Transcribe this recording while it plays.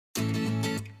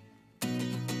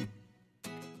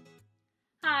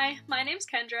Hi, my name's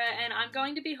Kendra, and I'm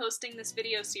going to be hosting this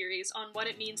video series on what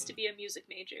it means to be a music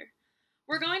major.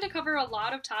 We're going to cover a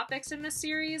lot of topics in this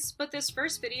series, but this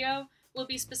first video will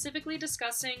be specifically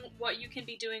discussing what you can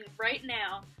be doing right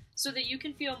now so that you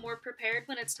can feel more prepared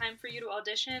when it's time for you to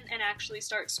audition and actually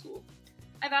start school.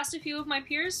 I've asked a few of my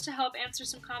peers to help answer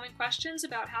some common questions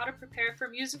about how to prepare for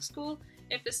music school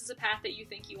if this is a path that you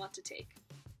think you want to take.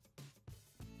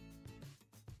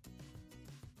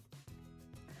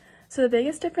 So the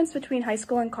biggest difference between high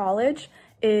school and college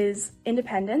is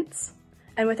independence,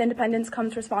 and with independence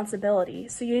comes responsibility.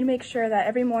 So you need to make sure that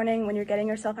every morning when you're getting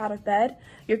yourself out of bed,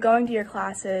 you're going to your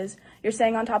classes, you're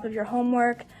staying on top of your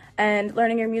homework, and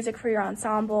learning your music for your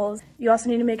ensembles. You also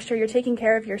need to make sure you're taking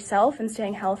care of yourself and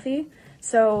staying healthy.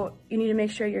 So you need to make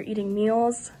sure you're eating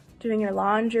meals, doing your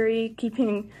laundry,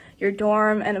 keeping your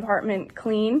dorm and apartment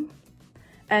clean,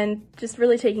 and just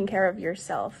really taking care of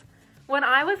yourself. When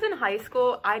I was in high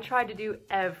school, I tried to do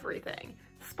everything.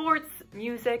 Sports,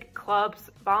 music, clubs,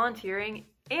 volunteering,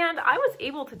 and I was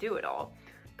able to do it all.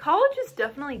 College is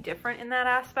definitely different in that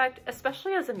aspect,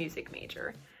 especially as a music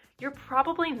major. You're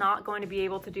probably not going to be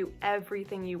able to do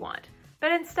everything you want,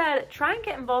 but instead, try and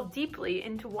get involved deeply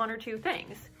into one or two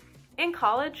things. In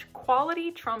college,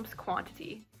 quality trumps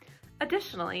quantity.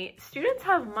 Additionally, students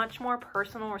have much more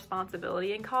personal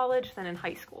responsibility in college than in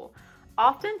high school.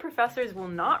 Often, professors will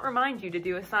not remind you to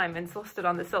do assignments listed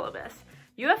on the syllabus.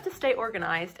 You have to stay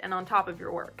organized and on top of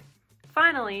your work.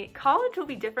 Finally, college will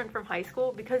be different from high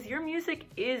school because your music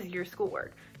is your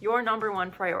schoolwork, your #1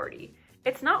 priority.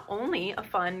 It's not only a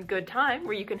fun, good time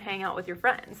where you can hang out with your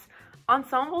friends.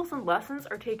 Ensembles and lessons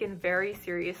are taken very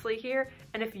seriously here,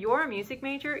 and if you're a music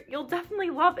major, you'll definitely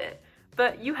love it,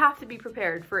 but you have to be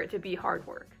prepared for it to be hard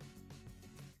work.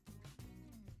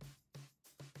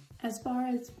 As far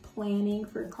as planning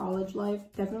for college life,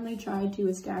 definitely try to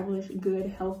establish good,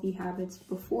 healthy habits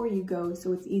before you go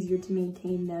so it's easier to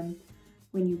maintain them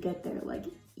when you get there, like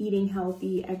eating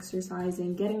healthy,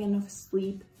 exercising, getting enough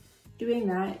sleep. Doing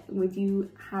that, if you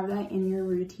have that in your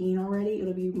routine already,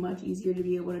 it'll be much easier to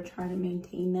be able to try to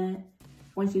maintain that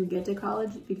once you get to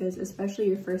college, because especially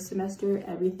your first semester,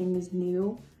 everything is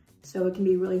new, so it can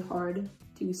be really hard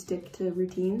to stick to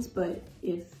routines, but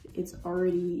if it's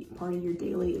already part of your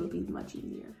daily, it'll be much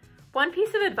easier. One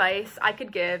piece of advice I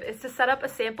could give is to set up a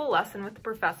sample lesson with the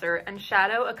professor and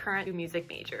shadow a current music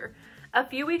major. A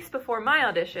few weeks before my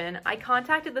audition, I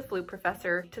contacted the flute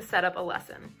professor to set up a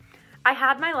lesson. I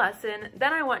had my lesson,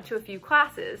 then I went to a few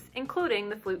classes, including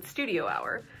the flute studio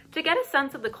hour, to get a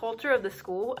sense of the culture of the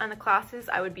school and the classes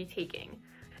I would be taking.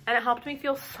 And it helped me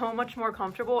feel so much more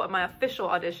comfortable at my official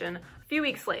audition a few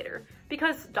weeks later,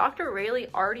 because Dr. Rayleigh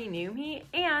already knew me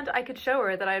and I could show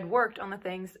her that I had worked on the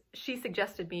things she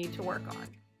suggested me to work on.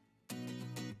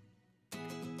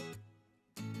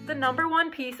 The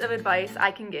 #1 piece of advice I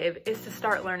can give is to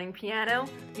start learning piano,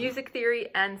 music theory,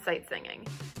 and sight singing.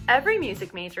 Every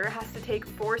music major has to take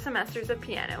 4 semesters of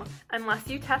piano unless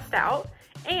you test out,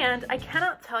 and I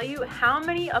cannot tell you how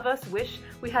many of us wish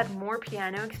we had more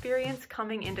piano experience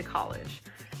coming into college.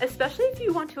 Especially if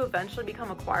you want to eventually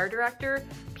become a choir director,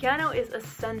 piano is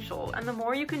essential, and the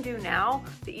more you can do now,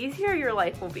 the easier your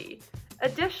life will be.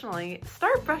 Additionally,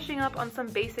 start brushing up on some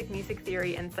basic music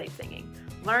theory and sight singing.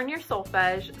 Learn your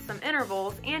solfege, some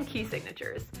intervals, and key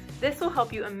signatures. This will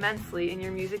help you immensely in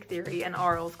your music theory and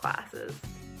RLs classes.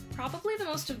 Probably the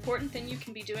most important thing you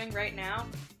can be doing right now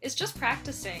is just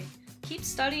practicing. Keep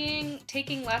studying,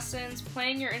 taking lessons,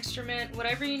 playing your instrument,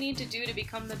 whatever you need to do to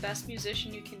become the best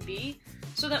musician you can be,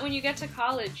 so that when you get to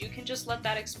college, you can just let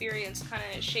that experience kind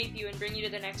of shape you and bring you to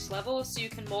the next level so you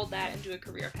can mold that into a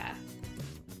career path.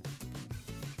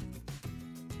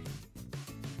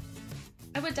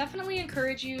 I would definitely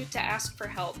encourage you to ask for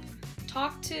help.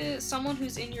 Talk to someone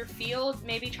who's in your field,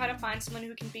 maybe try to find someone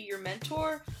who can be your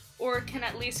mentor, or can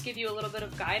at least give you a little bit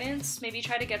of guidance. Maybe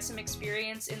try to get some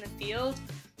experience in the field.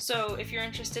 So if you're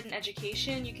interested in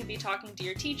education, you can be talking to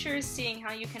your teachers, seeing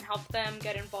how you can help them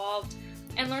get involved,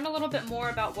 and learn a little bit more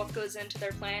about what goes into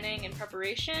their planning and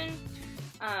preparation.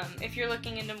 If you're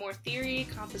looking into more theory,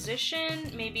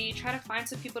 composition, maybe try to find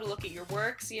some people to look at your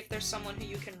work, see if there's someone who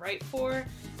you can write for,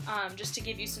 just to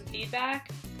give you some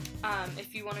feedback.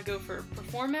 If you want to go for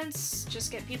performance,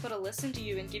 just get people to listen to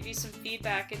you and give you some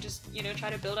feedback, and just,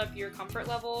 try to build up your comfort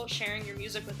level, sharing your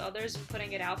music with others and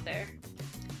putting it out there.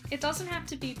 It doesn't have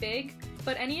to be big,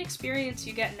 but any experience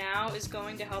you get now is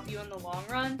going to help you in the long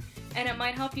run, and it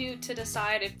might help you to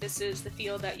decide if this is the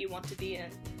field that you want to be in.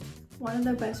 One of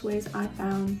the best ways I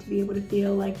found to be able to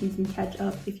feel like you can catch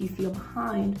up if you feel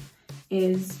behind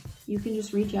is you can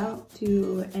just reach out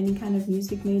to any kind of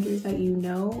music majors that you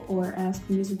know or ask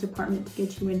the music department to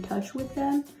get you in touch with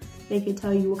them. They could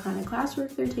tell you what kind of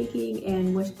classwork they're taking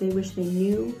and what they wish they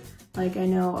knew. Like, I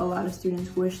know a lot of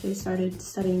students wish they started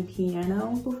studying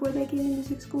piano before they came to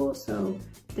music school, so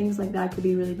things like that could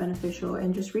be really beneficial.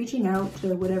 And just reaching out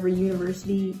to whatever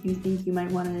university you think you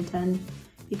might want to attend,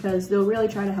 because they'll really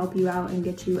try to help you out and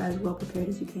get you as well prepared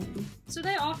as you can be. So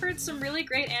they offered some really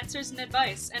great answers and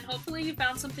advice, and hopefully you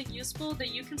found something useful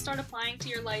that you can start applying to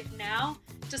your life now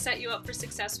to set you up for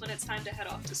success when it's time to head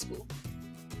off to school.